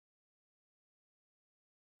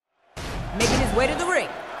making his way to the ring.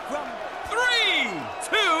 From 3,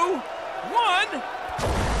 2, 1.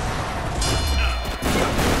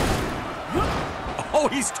 Oh,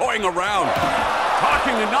 he's toying around.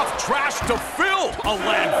 Talking enough trash to fill a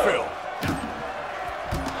landfill.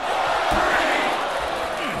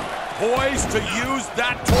 Poised to use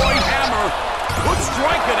that toy hammer. Could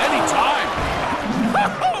strike at any time.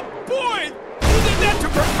 Oh, boy! You did that to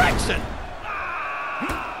perfection!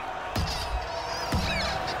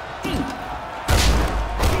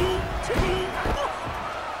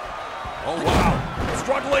 Oh, wow.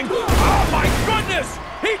 Struggling. Oh, my goodness!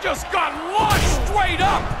 He just got launched straight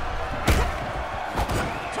up!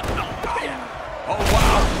 Oh,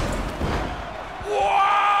 wow.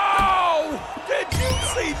 Wow! Did you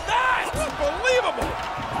see that? Unbelievable!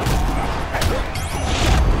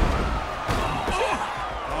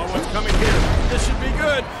 Oh, what's coming here? This should be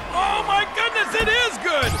good. Oh, my goodness, it is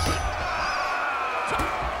good!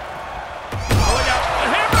 Oh, look out. The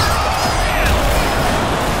hammer! Man.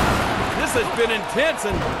 This has been intense,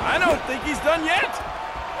 and I don't think he's done yet.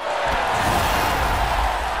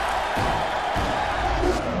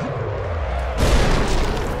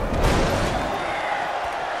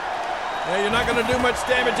 Yeah, you're not going to do much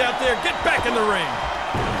damage out there. Get back in the ring.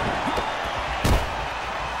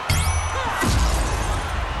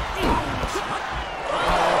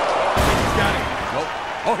 He's got it. Nope.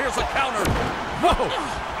 Oh, here's a counter. Whoa,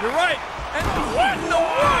 you're right. And what in the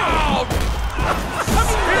world? I've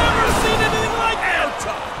never seen anything like that.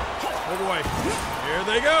 Move away. Here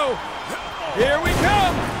they go. Here we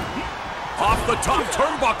come. Off the top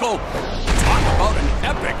turnbuckle. Talk about an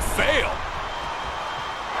epic fail.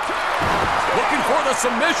 Looking for the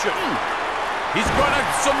submission. He's gonna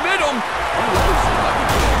submit him. Oh,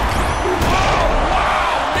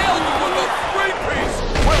 wow! Nailed him with a three-piece.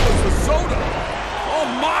 Where was the soda? Oh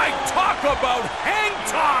my, talk about hang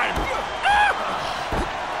time!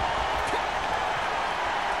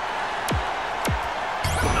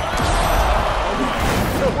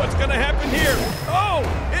 So what's gonna happen here? Oh,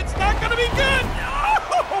 it's not gonna be good.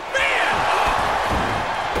 Oh, man!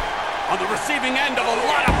 On the receiving end of a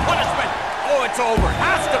lot of punishment. Oh, it's over.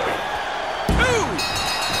 Has to be. 2.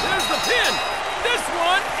 There's the pin. This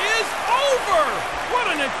one is over.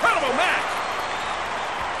 What an incredible match.